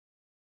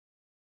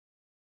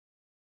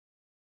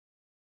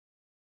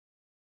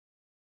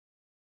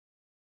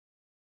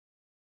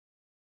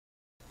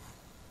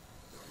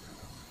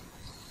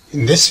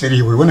In this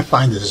video, we want to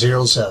find the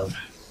zeros of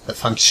the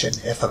function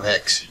f of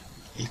x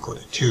equal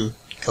to 2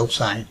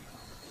 cosine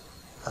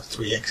of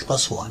 3x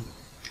plus 1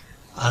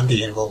 on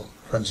the interval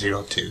from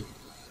 0 to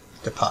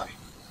pi.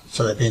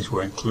 So that means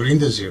we're including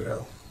the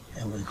 0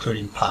 and we're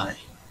including pi.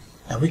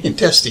 Now we can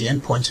test the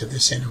endpoints of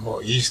this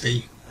interval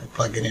easily by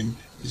plugging in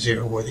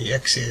 0 where the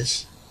x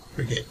is.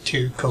 We get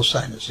 2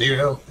 cosine of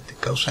 0, but the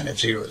cosine of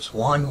 0 is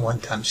 1. 1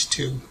 times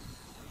 2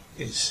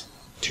 is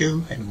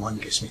 2, and 1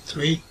 gives me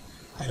 3.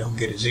 I don't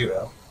get a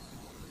 0.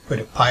 Put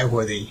a pi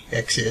where the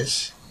x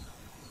is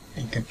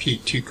and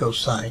compute 2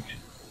 cosine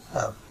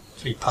of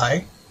 3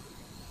 pi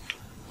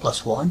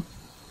plus 1.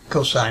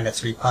 Cosine of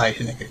 3 pi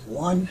is negative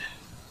 1.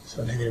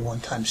 So negative 1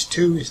 times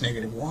 2 is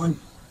negative 1.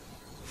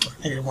 Or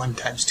negative 1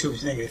 times 2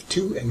 is negative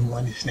 2, and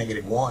 1 is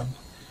negative 1.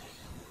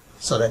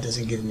 So that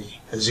doesn't give me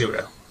a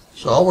 0.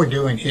 So all we're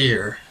doing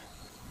here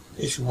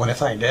is we want to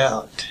find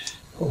out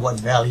what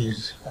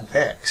values of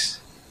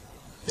x.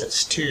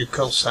 That's 2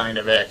 cosine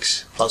of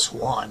x plus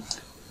 1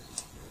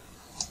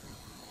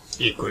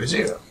 equal to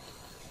 0.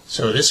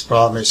 So this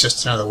problem is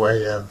just another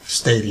way of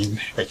stating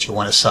that you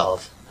want to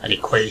solve an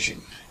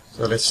equation.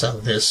 So let's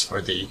solve this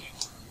for the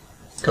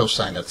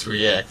cosine of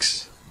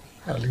 3x.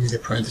 I'll leave the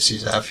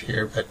parentheses off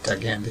here, but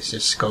again, this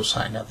is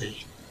cosine of the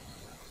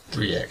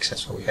 3x.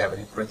 That's what we have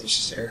in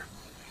parentheses there.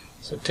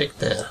 So take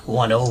the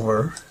 1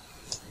 over,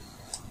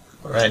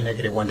 or add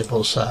negative 1 to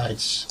both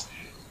sides,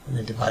 and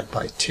then divide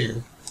by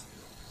 2.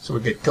 So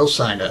we get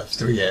cosine of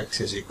 3x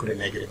is equal to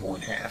negative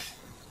 1/2.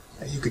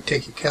 Now you could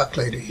take your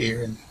calculator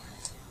here and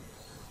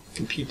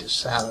compute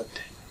this out.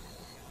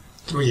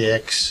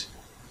 3x.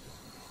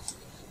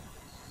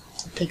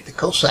 Take the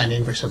cosine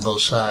inverse of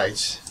both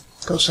sides.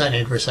 Cosine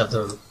inverse of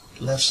the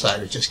left side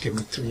would just give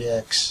me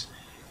 3x.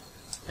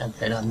 And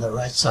then on the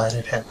right side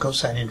I'd have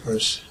cosine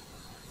inverse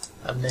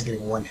of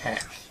negative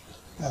 1/2.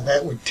 Now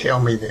that would tell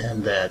me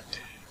then that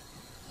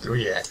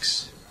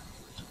 3x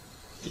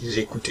is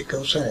equal to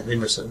cosine of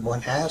inverse of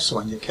 1/2. So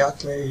on your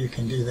calculator you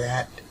can do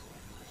that.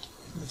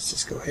 Let's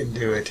just go ahead and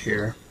do it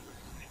here.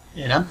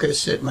 And I'm going to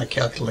set my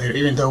calculator,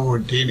 even though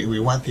we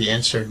want the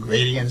answer in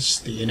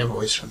radians, the interval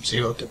is from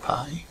 0 to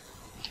pi.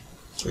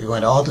 So we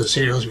want all the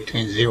zeros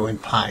between 0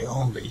 and pi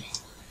only.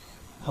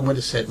 I'm going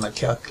to set my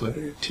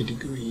calculator to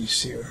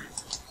degrees here.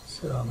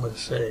 So I'm going to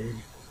say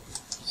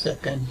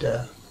second,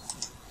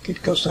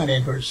 get cosine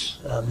inverse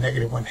of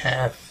negative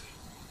 1/2.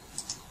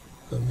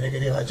 So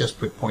negative, I just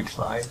put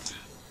 0.5.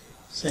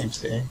 Same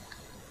thing.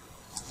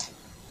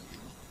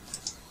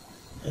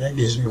 And that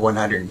gives me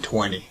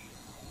 120.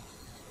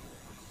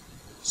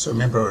 So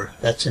remember,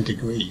 that's in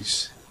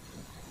degrees.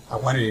 I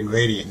want it in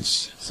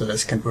radians, so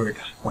let's convert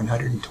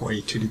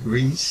 120 to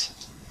degrees.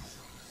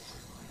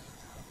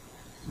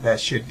 That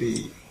should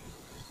be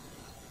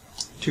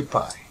 2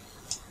 pi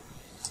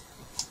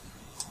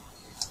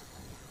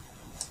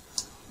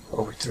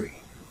over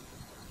 3.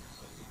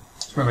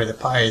 So remember, the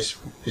pi is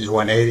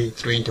 180.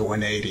 3 into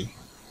 180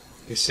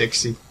 is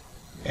 60,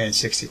 and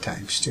 60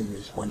 times 2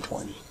 is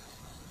 120.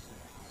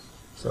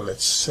 So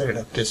let's set it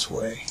up this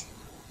way.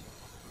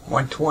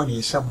 120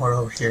 is somewhere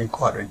over here in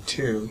quadrant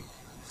 2.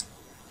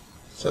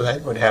 So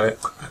that would have a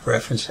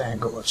reference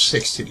angle of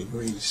 60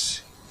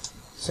 degrees.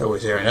 So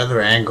is there another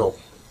angle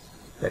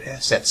that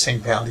has that same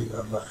value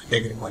of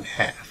negative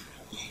 1/2?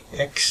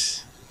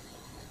 X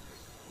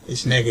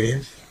is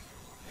negative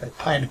at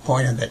pi and a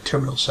point on that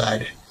terminal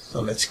side. So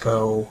let's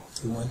go,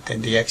 we want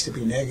then the x to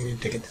be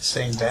negative to get the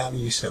same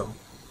value. So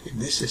if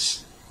this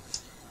is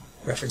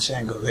reference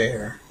angle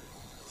there,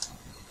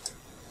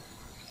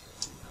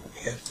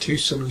 we have two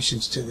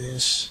solutions to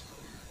this.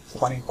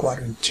 One in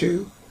quadrant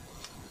 2,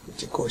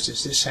 which of course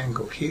is this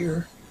angle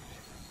here,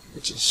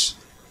 which is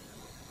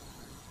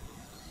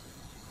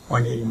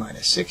 180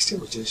 minus 60,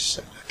 which is,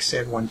 like I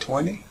said,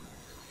 120.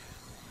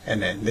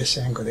 And then this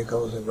angle that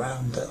goes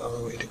around all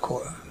the way to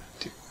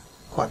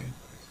quadrant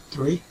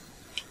 3,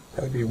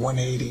 that would be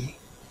 180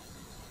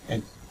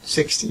 and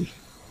 60.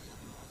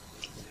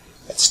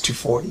 That's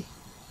 240.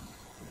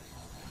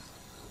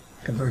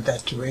 Convert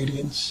that to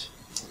radians.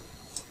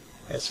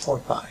 That's 4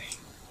 pi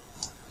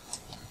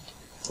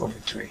over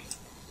 3.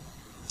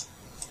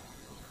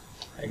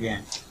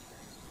 Again,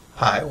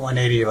 pi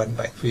 180 divided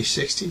by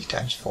 360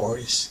 times 4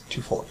 is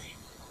 240.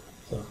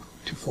 So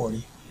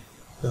 240,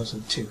 those are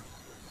the two.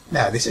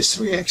 Now this is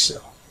 3x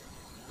though.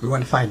 We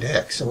want to find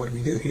x, so what do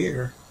we do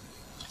here?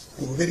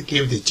 We're going to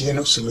give the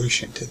general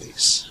solution to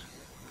this.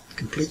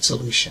 Complete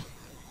solution.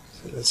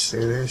 So let's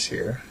do this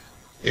here.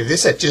 If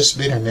this had just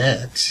been an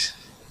x,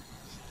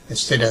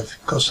 instead of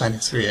cosine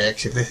of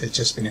 3x, if this had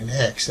just been an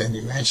x, then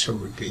your answer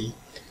would be,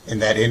 in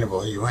that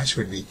interval, your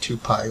answer would be 2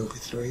 pi over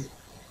 3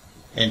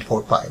 and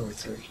 4 pi over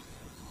 3.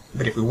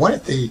 But if we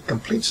wanted the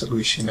complete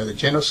solution, or the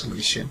general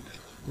solution,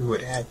 we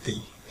would add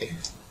the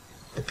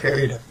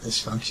period of this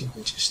function,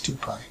 which is 2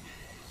 pi.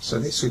 So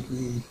this would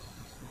be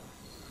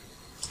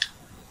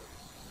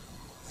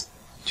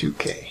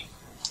 2k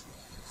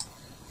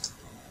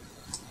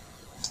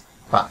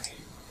pi.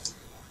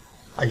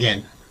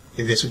 Again,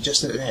 if this was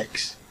just an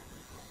x,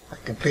 a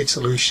complete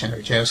solution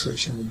or general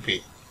solution would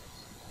be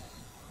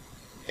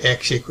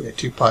x equal to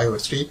 2 pi over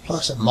 3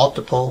 plus a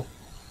multiple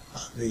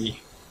of the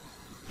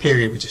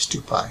period, which is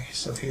 2 pi.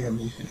 So here I'm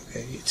using,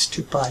 okay, it's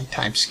 2 pi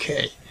times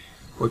k,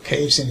 where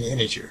k is in the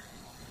integer.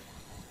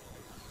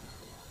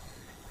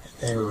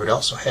 And then we would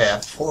also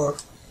have 4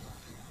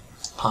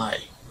 pi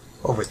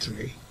over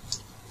 3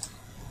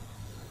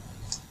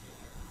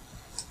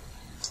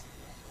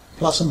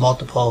 plus a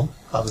multiple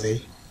of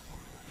the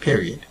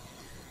period,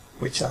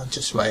 which I'll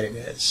just write it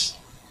as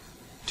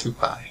 2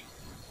 pi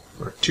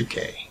or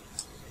 2k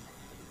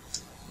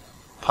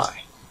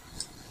pi.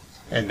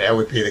 And that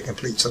would be the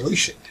complete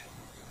solution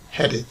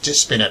had it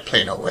just been at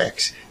plain old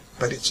x,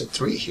 but it's a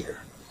 3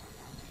 here.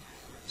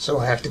 So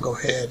I have to go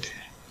ahead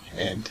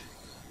and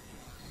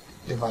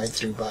divide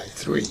through by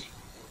 3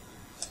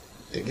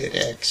 to get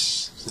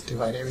x. So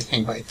divide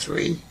everything by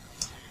 3,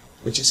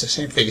 which is the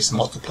same thing as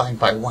multiplying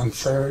by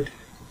 1/3.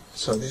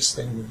 So this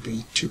thing would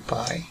be 2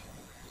 pi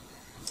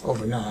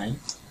over 9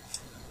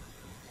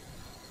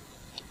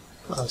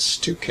 plus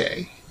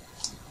 2k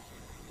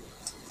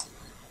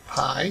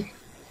pi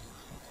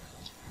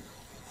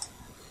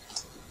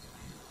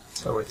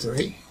over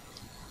 3.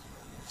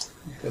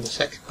 For the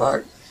second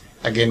part,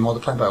 again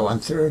multiplying by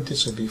 1/3,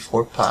 this would be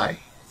 4 pi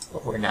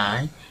over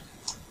 9.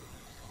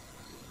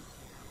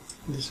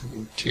 This would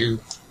be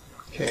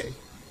 2k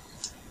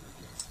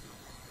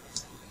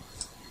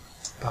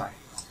pi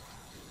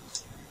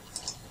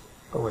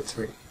over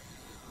 3.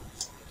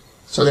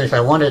 So then if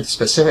I wanted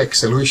specific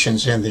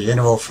solutions in the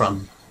interval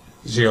from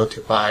 0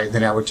 to pi,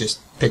 then I would just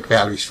pick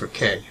values for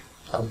k.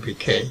 That would be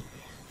k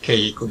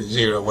equal to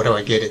 0. What do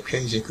I get if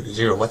k is equal to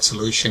 0? What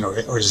solution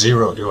or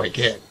 0 do I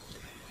get?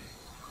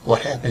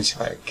 What happens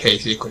if k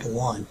is equal to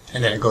 1?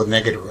 And then I go the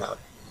negative route.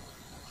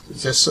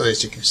 Just so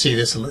that you can see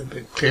this a little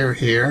bit clearer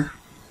here,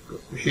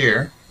 over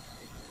here,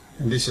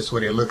 and this is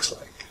what it looks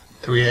like.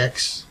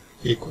 3x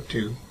equal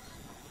to,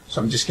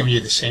 so I'm just giving you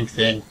the same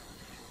thing,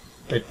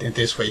 but in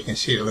this way you can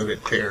see it a little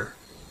bit clearer.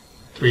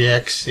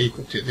 3x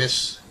equal to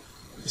this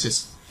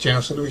is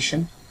general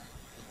solution.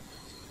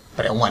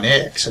 But I want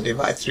x, so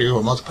divide through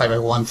or multiply by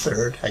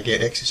 1/3. I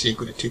get x is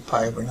equal to 2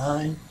 pi over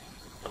 9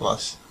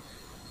 plus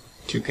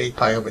 2k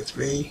pi over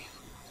 3.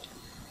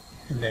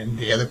 And then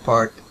the other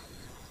part,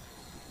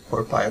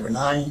 4 pi over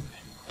 9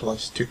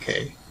 plus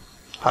 2k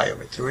pi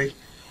over 3.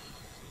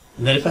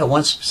 And then if I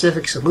want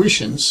specific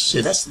solutions, see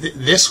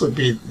this would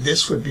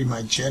be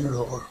my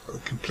general or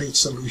complete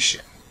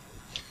solution.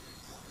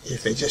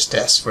 If they just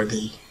ask for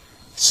the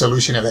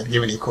solution of that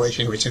given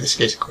equation, which in this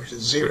case of course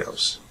is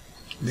zeros,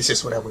 this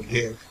is what I would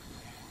give.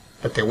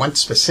 But they want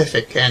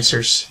specific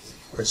answers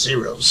or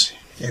zeros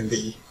in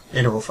the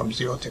interval from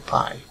 0 to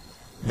pi.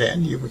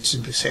 Then you would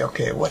simply say,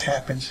 okay, what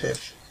happens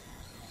if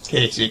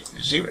k is equal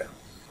to 0?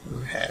 We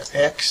would have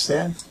x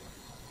then.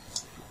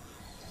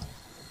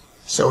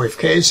 So if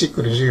k is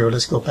equal to 0,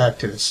 let's go back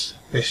to this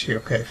here.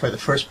 Okay, for the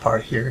first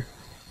part here,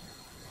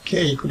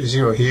 k equal to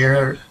 0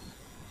 here,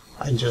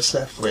 I'm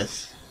left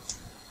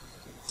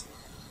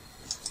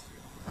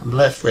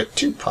with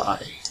 2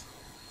 pi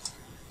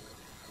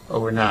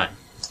over 9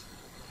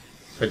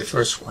 for the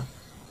first one.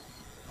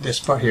 This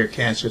part here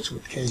cancels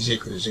with k is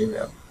equal to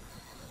 0.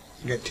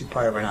 You get 2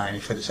 pi over 9.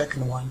 And for the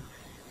second one,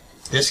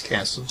 this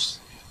cancels,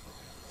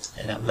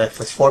 and I'm left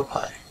with 4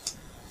 pi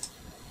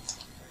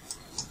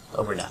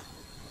over 9.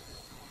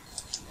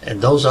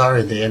 And those are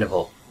in the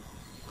interval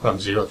from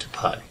 0 to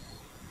pi.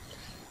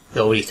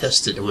 We already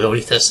tested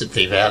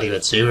the value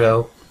at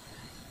 0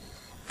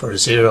 for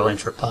 0 and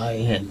for pi,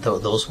 and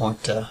those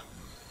weren't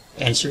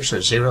answers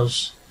or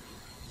zeros.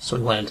 So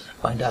we wanted to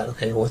find out,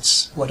 okay,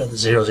 what are the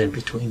zeros in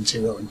between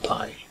 0 and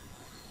pi?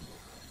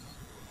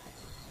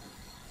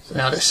 So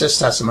now let's just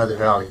start some other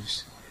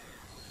values.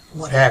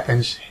 What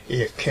happens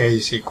if k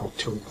is equal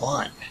to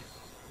 1?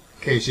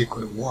 K is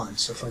equal to 1.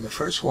 So for the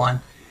first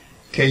one,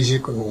 k is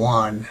equal to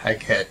 1, I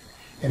get,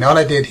 and all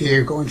I did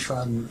here going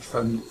from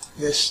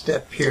this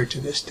step here to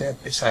this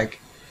step is I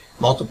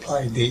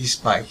multiplied these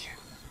by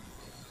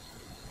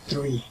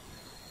 3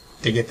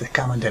 to get the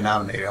common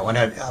denominator. I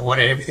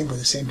wanted everything with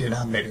the same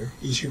denominator,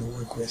 easier to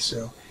work with.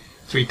 So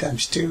 3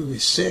 times 2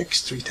 is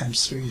 6, 3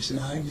 times 3 is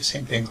 9, the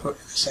same thing for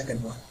the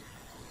second one.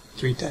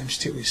 3 times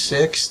 2 is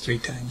 6, 3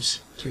 times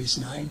 3 is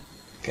 9.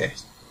 Okay,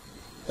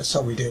 that's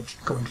all we did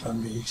going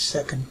from the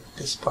second,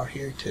 this part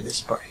here to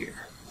this part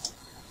here.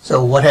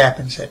 So what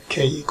happens at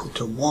k equal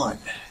to 1?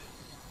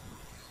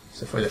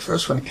 So for the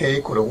first one, k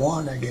equal to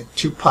 1, I get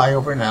 2 pi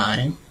over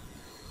 9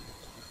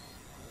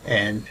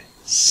 and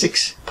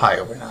 6 pi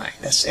over 9.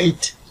 That's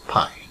 8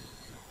 pi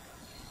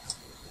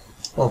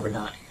over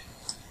 9.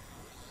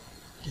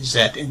 Is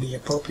that in the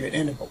appropriate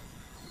interval?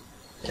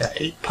 Yeah,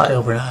 8 pi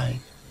over 9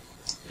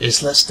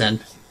 is less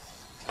than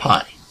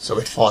pi, so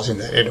it falls in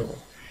that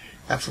interval.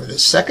 And for the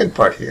second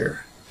part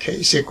here,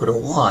 k is equal to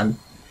 1,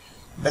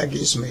 that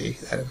gives me,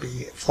 that'll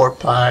be 4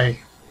 pi,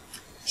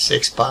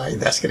 6 pi,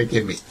 that's going to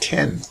give me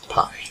 10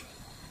 pi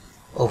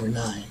over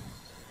 9.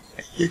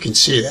 And you can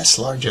see that's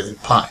larger than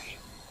pi.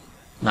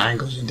 9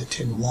 goes into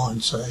 10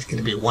 1, so that's going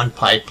to be 1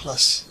 pi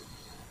plus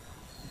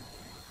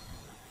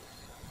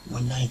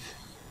 1/9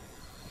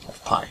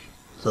 of pi.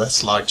 So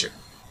that's larger.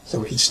 So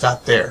we can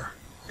stop there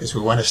because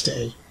we want to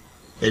stay.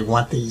 They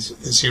want the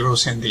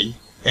zeros in the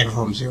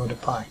interval from 0 to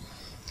pi.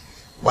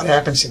 What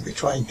happens if we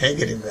try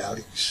negative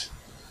values?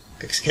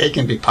 Because k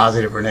can be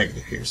positive or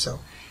negative here. So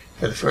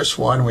for the first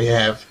one, we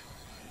have,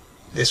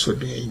 this would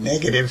be a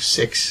negative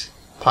 6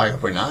 pi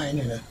over 9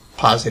 and a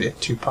positive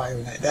 2 pi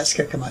over 9. That's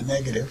going to come out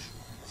negative,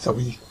 so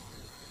we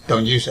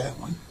don't use that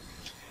one.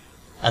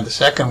 And the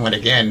second one,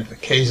 again,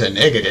 if k is a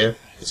negative,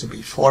 this would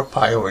be 4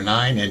 pi over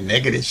 9 and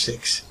negative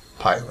 6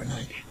 pi over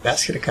 9.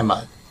 That's going to come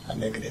out a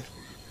negative.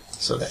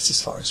 So that's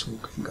as far as we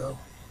can go.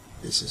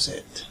 This is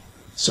it.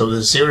 So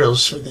the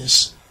zeros for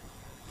this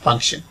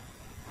function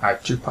are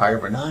 2 pi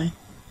over 9,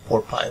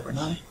 4 pi over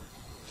 9,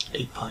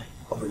 8 pi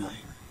over 9.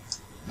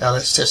 Now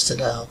let's test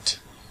it out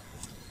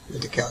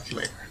with the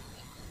calculator.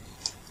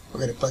 We're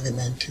going to plug them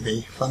into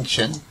the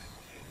function,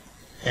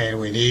 and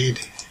we need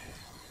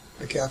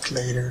the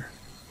calculator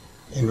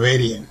in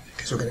radian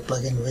because we're going to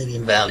plug in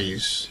radian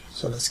values.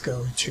 So let's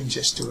go and change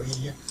this to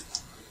radian.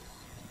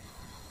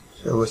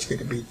 So it's going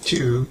to be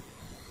 2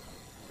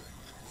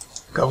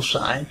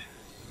 cosine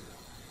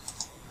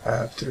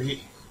of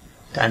 3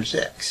 times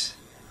x.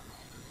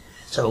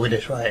 So we're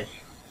going to try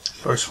the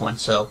first one.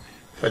 So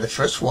for the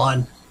first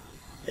one,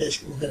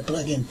 we're going to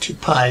plug in 2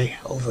 pi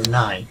over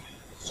 9.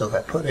 So if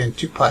I put in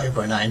 2 pi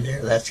over 9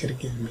 there, that's going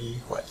to give me,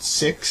 what,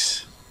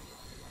 6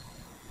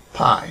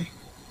 pi.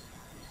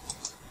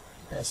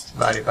 That's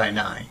divided by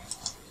 9.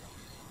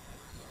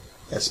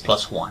 That's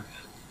plus 1.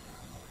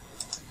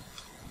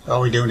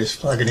 All we're doing is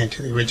plug it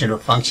into the original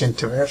function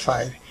to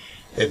verify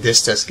that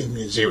this does give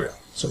me a 0.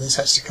 So this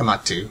has to come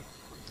out to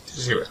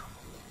 0.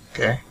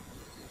 Okay?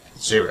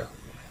 0.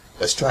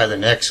 Let's try the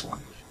next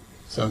one.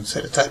 So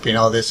instead of typing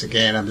all this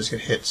again, I'm just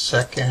going to hit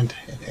second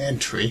and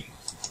entry.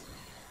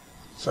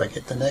 So I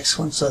get the next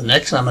one. So the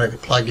next one I'm going to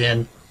plug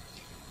in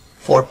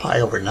 4 pi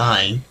over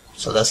 9.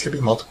 So that's going to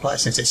be multiplied.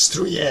 Since it's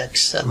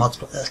 3x,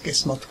 that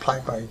gets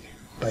multiplied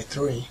by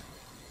 3.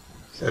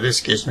 So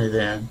this gives me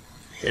then,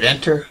 hit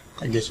enter,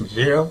 that gives me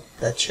 0.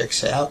 That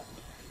checks out.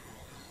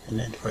 And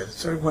then for the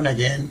third one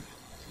again,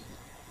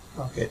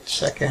 I'll get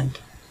second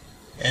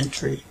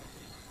entry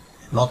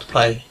and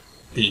multiply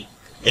the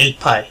 8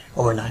 pi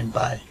over 9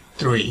 by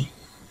 3.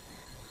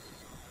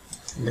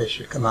 And this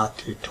should come out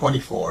to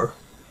 24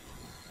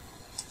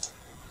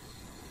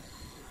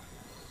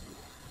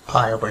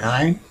 pi over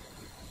 9,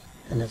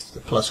 and that's the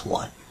plus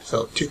 1.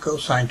 So 2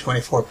 cosine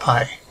 24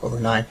 pi over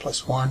 9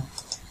 plus 1,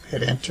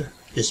 hit enter,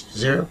 gives me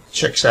 0,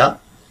 checks out.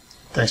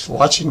 Thanks for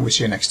watching, we'll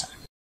see you next time.